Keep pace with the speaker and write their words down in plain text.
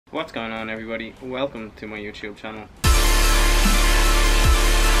What's going on, everybody? Welcome to my YouTube channel.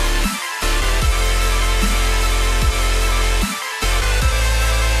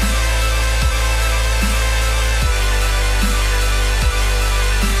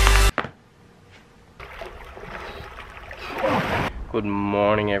 Good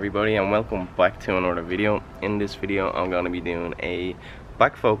morning, everybody, and welcome back to another video. In this video I'm going to be doing a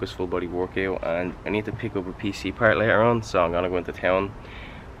back focus full body workout, and I need to pick up a PC part later on, so I'm going to go into town.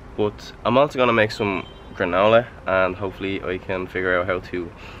 But I'm also going to make some granola, and hopefully I can figure out how to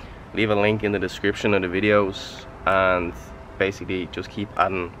leave a link in the description of the videos and basically just keep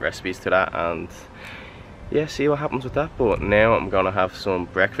adding recipes to that and yeah, see what happens with that. But now I'm gonna have some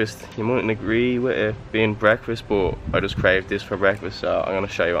breakfast. You mightn't agree with it being breakfast, but I just craved this for breakfast, so I'm gonna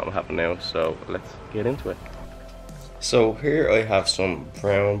show you what I'm having now. So let's get into it. So here I have some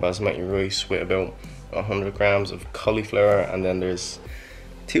brown basmati rice with about 100 grams of cauliflower, and then there's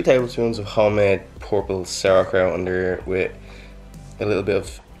 2 tablespoons of homemade purple sauerkraut in there with a little bit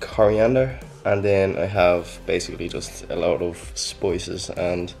of coriander, and then I have basically just a lot of spices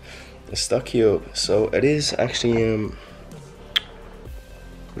and a stock cube. So it is actually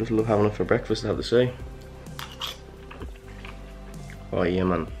I just love having it for breakfast, I have to say. Oh yeah,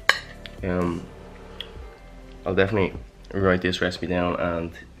 man. I'll definitely write this recipe down,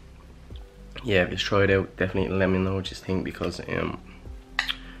 and yeah, just try it out. Definitely let me know what you think, because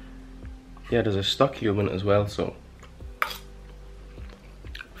yeah, there's a stock cube in it as well, so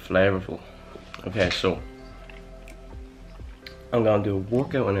flavorful. Okay, so I'm gonna do a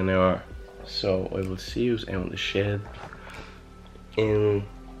workout in an hour, so I will see you out in the shed in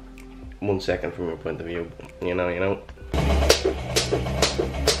 1 second from your point of view. You know.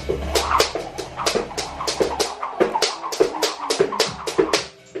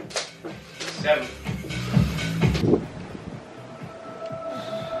 7.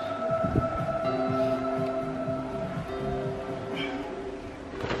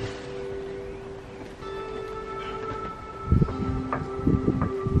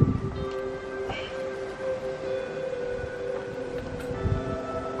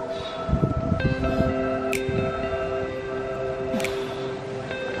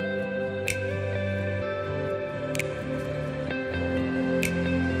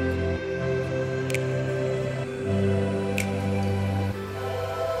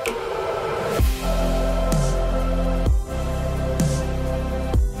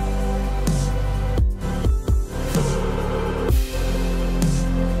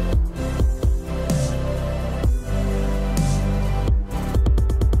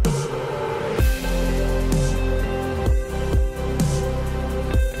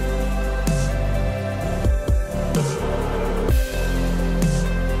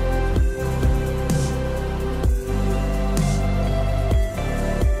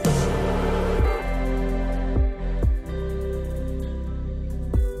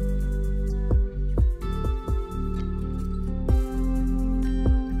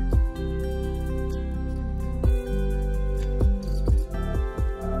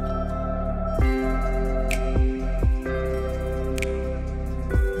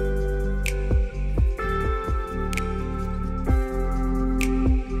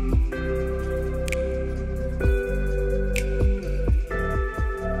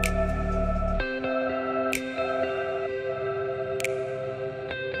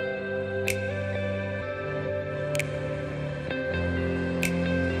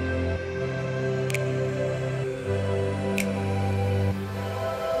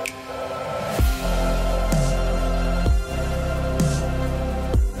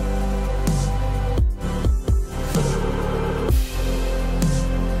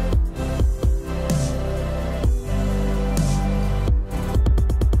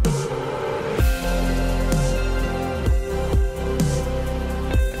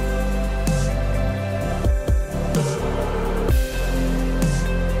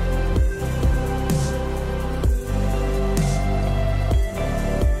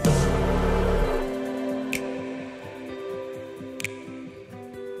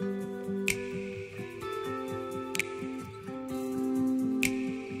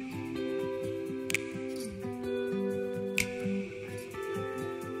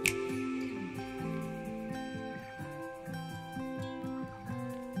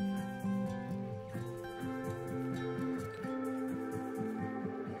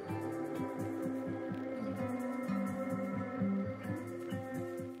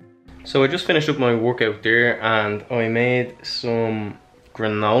 So I just finished up my workout there, and I made some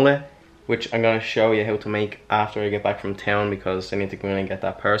granola, which I'm going to show you how to make after I get back from town, because I need to go in and get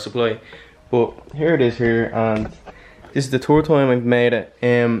that power supply. But here it is here, and This is the third time I've made it.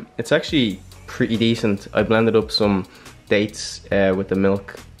 It's actually pretty decent. I blended up some dates with the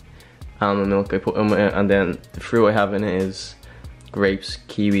milk, almond milk I put in it, and then the fruit I have in it is grapes,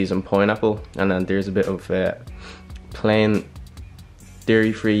 kiwis and pineapple, and then there's a bit of plain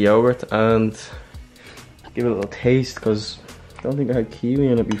dairy-free yogurt, and give it a little taste because I don't think I had kiwi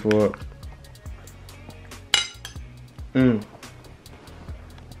in it before.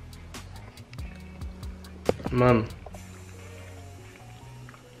 Man,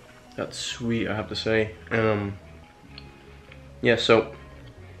 that's sweet, I have to say. Yeah, so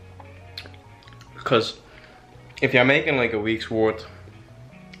because if you're making like a week's worth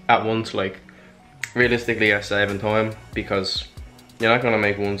at once, like realistically you're saving time, because you're not gonna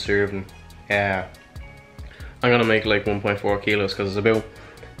make one serving. I'm gonna make like 1.4 kilos because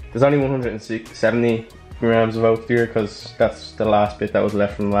there's only 170 grams of oats here, because that's the last bit that was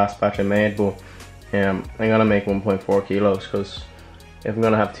left from the last batch I made. But I'm gonna make 1.4 kilos because if I'm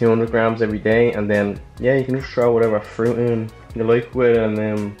gonna have 200 grams every day, and then yeah, you can just throw whatever fruit in you like with it. And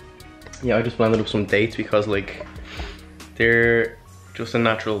then yeah, I just blended up some dates because like they're just a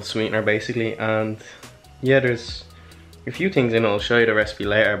natural sweetener basically. And yeah, there's a few things in it, I'll show you the recipe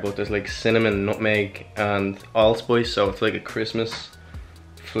later, but there's like cinnamon, nutmeg and allspice, so it's like a Christmas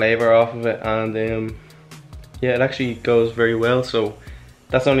flavor off of it. And yeah, it actually goes very well. So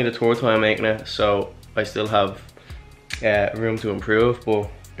that's only the third time I'm making it, so I still have room to improve, but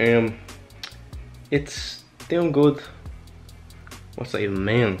it's doing good. What's that even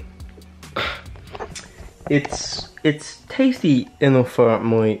mean? It's tasty enough for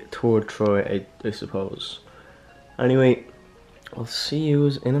my third try, I suppose. Anyway, I'll see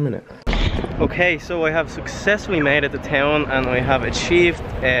you in a minute. Okay, so I have successfully made it to town and I have achieved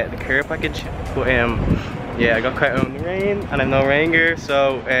the care package, but yeah, I got caught out in the rain and I've no rain gear,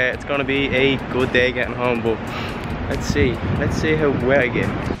 so it's gonna be a good day getting home. But let's see how wet I get.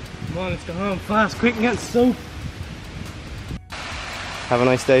 Come on, let's go home fast, quick and get soap. Have a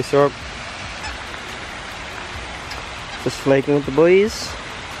nice day, sir. Just flaking with the boys.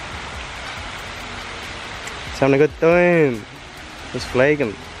 Just having a good time. Just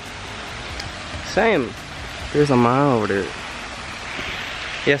flaking. Same. There's a man over there.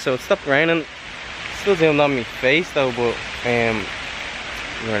 Yeah, so it stopped raining. Still zoomed on my face though, but doesn't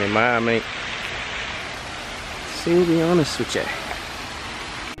really matter, mate. See, to be honest with you.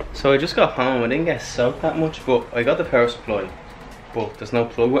 So I just got home. I didn't get soaked that much, but I got the power supply, but there's no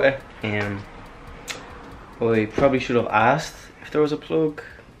plug with it. I probably should have asked if there was a plug,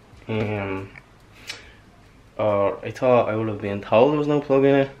 or I thought I would have been told there was no plug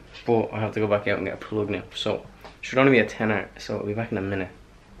in it, but I have to go back out and get a plug now. So it should only be a tenner, so I'll be back in a minute.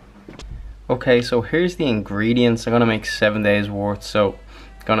 Okay, so here's the ingredients. I'm gonna make 7 days worth. So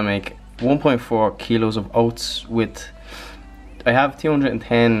I'm gonna make 1.4 kilos of oats with, I have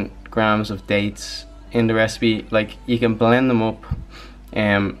 210 grams of dates in the recipe. Like, you can blend them up.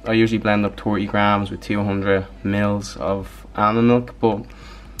 I usually blend up 30 grams with 200 mils of almond milk, but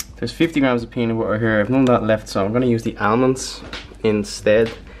there's 50 grams of peanut butter here. I've none of that left, so I'm gonna use the almonds instead.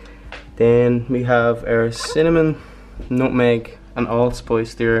 Then we have our cinnamon, nutmeg and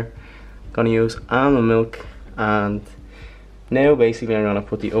allspice there. Gonna use almond milk, and now basically I'm gonna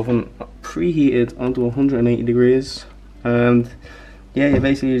put the oven preheated onto 180 degrees, and yeah, you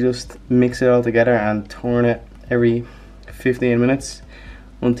basically just mix it all together and turn it every 15 minutes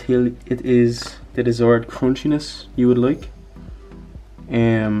until it is the desired crunchiness you would like.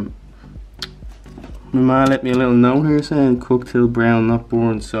 My mom let me a little note here saying cook till brown, not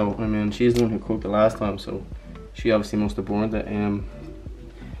burned. So I mean, she's the one who cooked it last time, so she obviously must have burned it.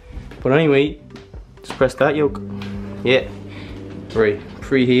 But anyway, just press that yolk. Yeah, right,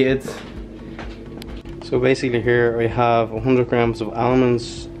 preheated. So basically here I have 100 grams of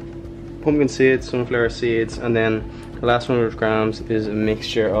almonds, pumpkin seeds, sunflower seeds, and then the last 100 grams is a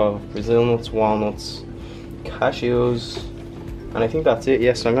mixture of Brazil nuts, walnuts, cashews, and I think that's it.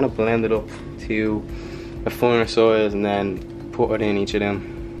 Yes, so I'm gonna blend it up to a finer size and then put it in each of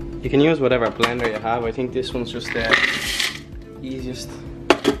them. You can use whatever blender you have. I think this one's just the easiest.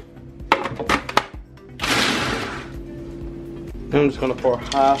 I'm just gonna pour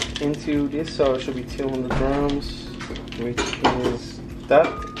half into this, so it should be 200 grams, which is that,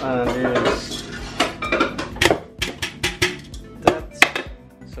 and there's that.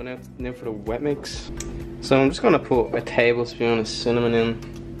 So now for the wet mix. So I'm just gonna put a tablespoon of cinnamon in.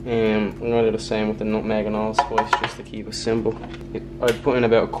 I'm gonna do the same with the nutmeg and allspice just to keep it simple. I'd put in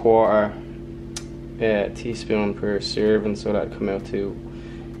about a quarter teaspoon per serving, so that'd come out to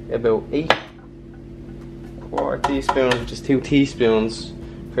about 8 quarter teaspoons, which is 2 teaspoons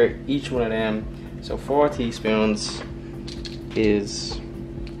for each one of them. So 4 teaspoons, is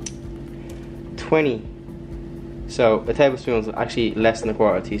 20. So a tablespoon is actually less than a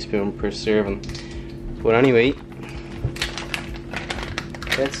quarter teaspoon per serving. But anyway,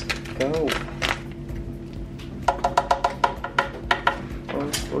 let's go.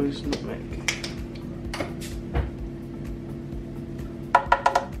 Allspice, nutmeg.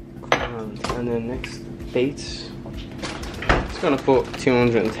 And then next, dates. Just gonna put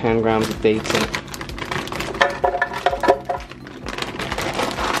 210 grams of dates in it.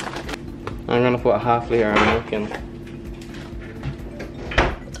 I'm gonna put a half litre of milk in.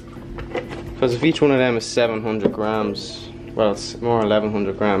 Because if each one of them is 700 grams, well, it's more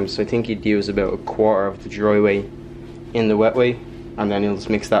 1100 grams, so I think you'd use about a quarter of the dry whey in the wet whey, and then you'll just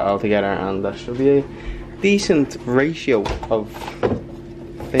mix that all together, and that should be a decent ratio of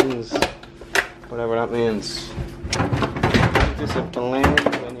things, whatever that means. Just a blend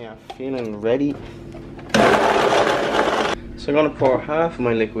when you're feeling ready. So I'm gonna pour half of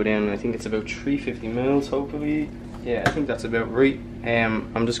my liquid in. I think it's about 350 mils, hopefully. Yeah, I think that's about right.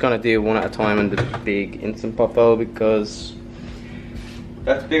 I'm just gonna do one at a time in the big Instant Pot bowl because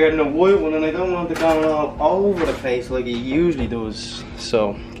that's bigger than the white one, and I don't want it going all over the place like it usually does.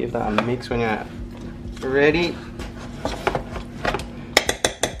 So give that a mix when you're ready.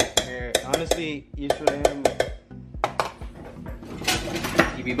 Honestly, you should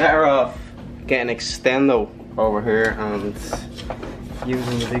you'd be better off getting Extendo over here and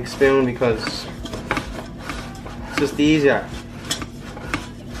using the big spoon because it's just easier.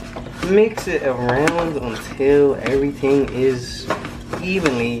 Mix it around until everything is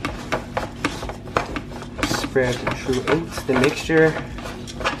evenly spread throughout the mixture.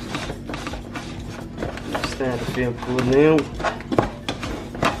 Starting to feel good now.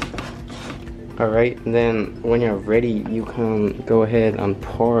 Alright, and then when you're ready, you can go ahead and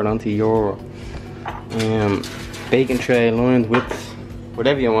pour it onto your baking tray lined with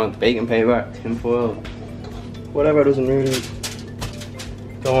whatever you want, baking paper, tin foil, whatever doesn't really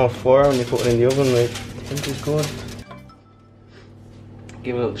go on fire when you put it in the oven. Like, I think it's good.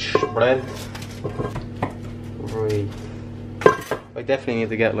 Give it a little spread. Right. I definitely need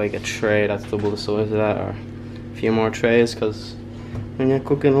to get like a tray that's double the size of that, or a few more trays, because when you're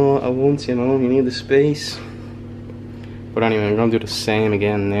cooking all at once, you know, you need the space. But anyway, I'm gonna do the same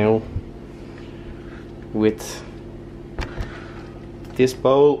again now with this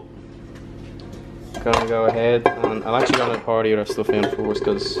bowl. Gonna go ahead and I'm actually gonna pour the other stuff in first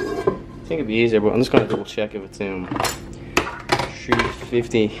because I think it'd be easier, but I'm just gonna double check if it's in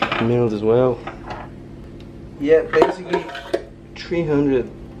 350 mils as well. Yeah, basically 300.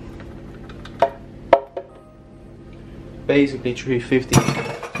 Basically 350.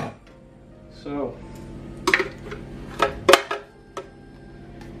 So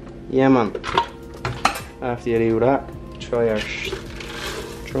yeah, man. After you do that, try your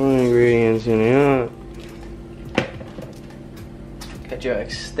ingredients in here. Get your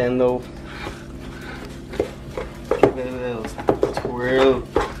Extendo. Give it a little twirl.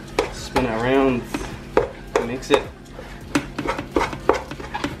 Spin it around. Mix it.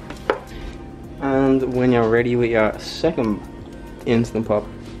 And when you're ready with your second Instant Pot,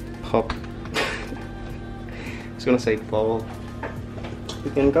 I was gonna say bowl, you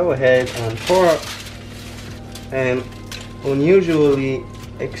can go ahead and pour an unusually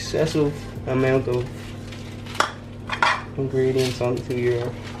excessive amount of ingredients onto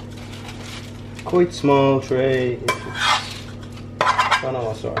your quite small tray. I don't know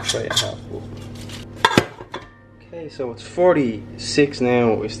what sort of tray I have. Okay, so it's 46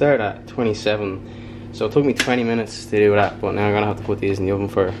 now. We started at 27, so it took me 20 minutes to do that, but now I'm gonna have to put these in the oven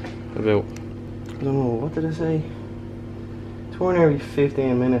for about, I don't know, what did I say? 20 every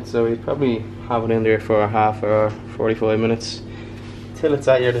 15 minutes, so we'd probably have it in there for a half hour, 45 minutes, till it's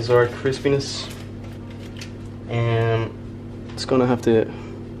at your desired crispiness. And it's gonna have to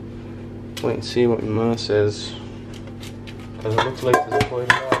wait and see what my ma says, because it looks like there's quite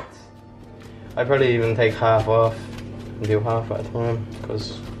a lot. I'd probably even take half off and do half at a time,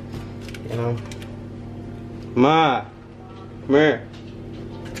 because, you know. Ma! Come here!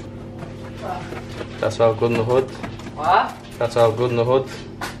 What? That's all good in the hood. What? That's all good in the hood.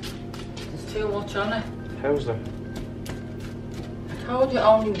 There's too much on it. How's that? I told you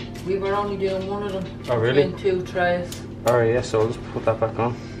we were only doing one of them. Oh really? In 2 trays. Alright, yeah, so I'll just put that back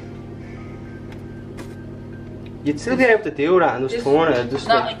on. You'd still be able to do that and just turn it, just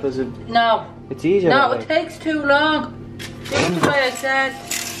like, because no. It's easier. No, like, it takes too long. Do it the way I said.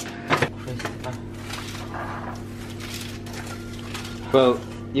 Well,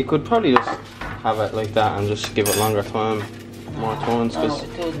 you could probably just have it like that and just give it longer time. No, more tons because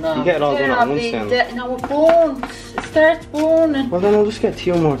no. you get it all done at once then. No, it burns. It starts burning. Well then I'll just get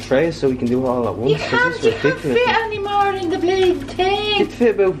 2 more trays so we can do it all at once. You can't fit any more in the bleeding thing. You'd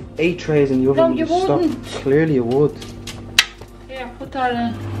fit about 8 trays in the oven. No, you wouldn't. Clearly you would. Here, put that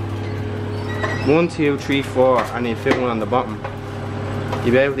in. 1, 2, 3, 4, and you fit one on the bottom.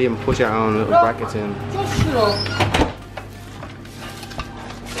 You'll be able to even push your own little brackets in. Just shut up.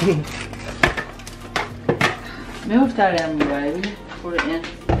 Move that in, baby. Put it in.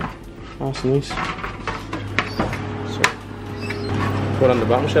 That's nice. So, put it on the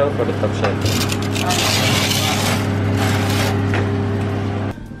bottom shelf or the top shelf?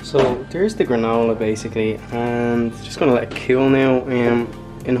 So there's the granola basically, and just gonna let it cool now.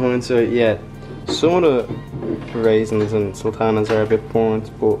 In hindsight, yeah, some of the raisins and sultanas are a bit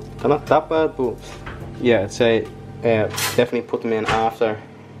burnt, but they're not that bad. But yeah, I'd say definitely put them in after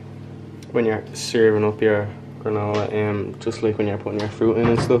when you're serving up your granola, just like when you're putting your fruit in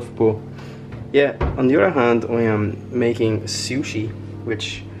and stuff. But yeah, on the other hand, I am making sushi,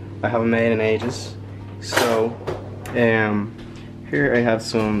 which I haven't made in ages. So here I have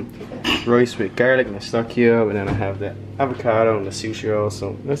some rice with garlic and a stock cube, and then I have the avocado and the sushi roll.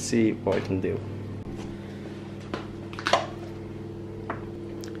 So let's see what I can do.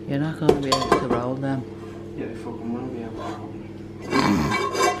 You're not going to be able to roll them. Yeah, I fucking want to be able to roll them.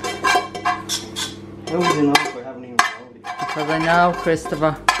 How would you know if I haven't even rolled it? Because I know,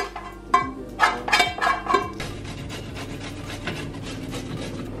 Christopher.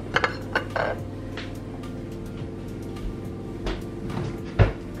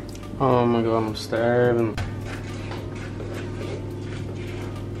 Oh my god, I'm starving.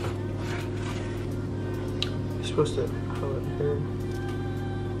 You're supposed to have it here.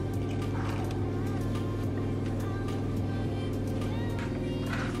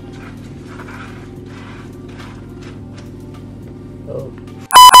 Oh.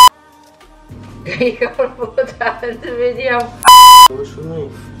 You gotta put that in the video. What's your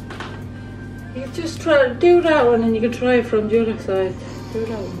knife? You just try to do that one and you can try it from the other side. Do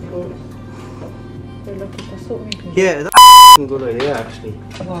that one first. Hey, look, there's something you can do. Yeah, that's a good idea actually.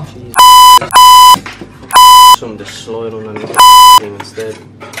 What? Jeez. Some to slide underneath the thing instead.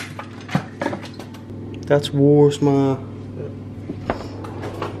 That's worse, ma.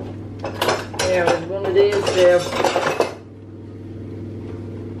 Yeah, there's one of these there.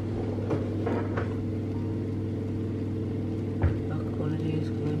 Look, one of these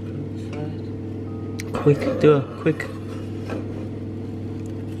going from the side. Quick, do it, quick.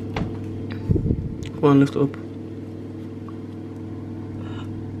 Come on, lift it up.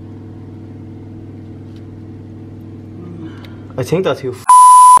 I think that's you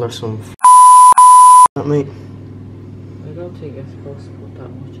or some that mate. I don't think you're supposed to put that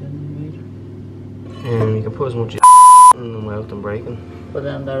much in them either. You can put as much in them without them breaking. But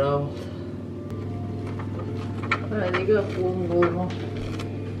then they're out. Alright, you got one good one.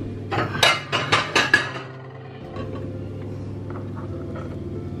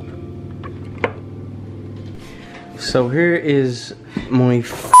 So here is my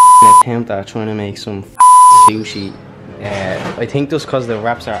attempt at trying to make some sushi. I think just because the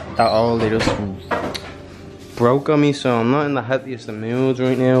wraps are that old, they just broke on me, so I'm not in the happiest of moods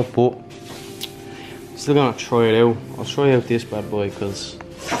right now, but I'm still gonna try it out. I'll try out this bad boy because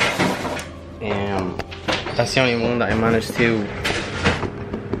that's the only one that I managed to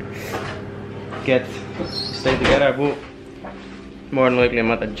get to stay together, but more than likely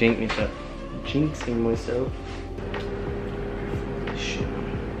I'm at the jinxing myself. Shit.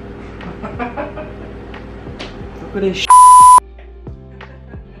 Look at this shit.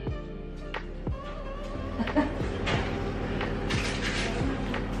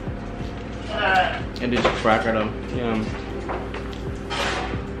 It is cracker though. Yeah.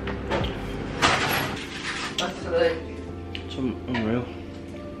 That's right. Some unreal.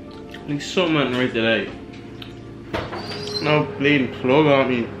 At least something right today. No bleeding plug on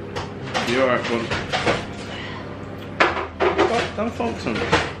me. You are fun. Don't focus on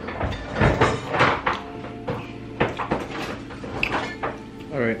this.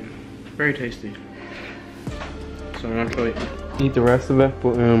 Alright, very tasty. So I'm gonna try eat the rest of it,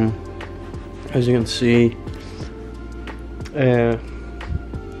 but as you can see,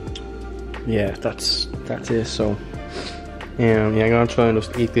 yeah, that's it. So yeah, I'm gonna try and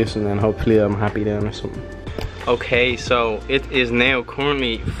just eat this and then hopefully I'm happy then or something. Okay, so it is now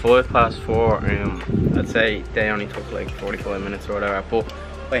currently 4:05. I'd say they only took like 45 minutes or whatever, but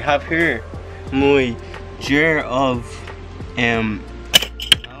I have here my jar of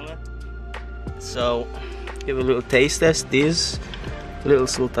granola. So give a little taste test. These little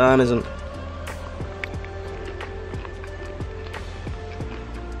sultanas and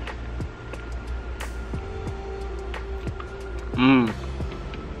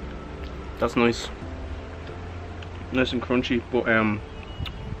That's nice. Nice and crunchy, but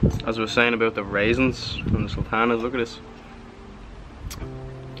as I was saying about the raisins and the sultanas, look at this.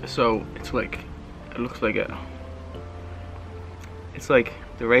 So it's like, it looks like it's like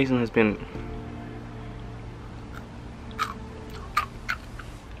the raisin has been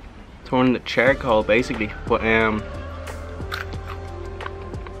turned into charcoal basically. But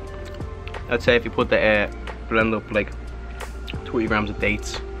I'd say if you put the blend up like 20 grams of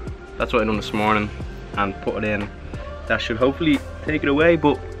dates, that's what I done this morning, and put it in, that should hopefully take it away.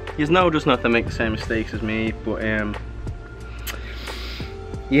 But you know, just not to make the same mistakes as me. But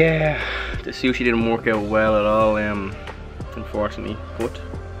yeah, the sushi didn't work out well at all, unfortunately. But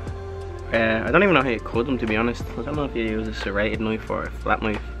I don't even know how you cut them, to be honest. I don't know if you use a serrated knife or a flat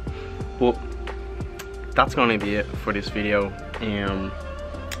knife. But that's gonna be it for this video.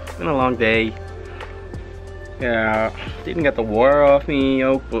 It's been a long day. Didn't get the water off me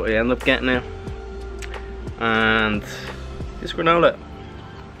yolk, but I ended up getting it. And this granola,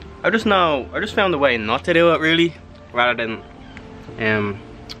 I just found a way not to do it really, rather than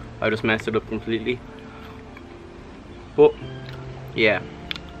I just messed it up completely. But yeah,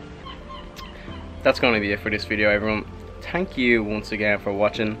 that's gonna be it for this video, everyone. Thank you once again for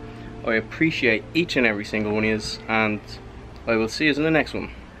watching. I appreciate each and every single one of yous, and I will see you in the next one.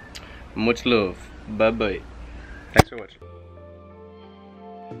 Much love. Bye bye. Thanks for watching.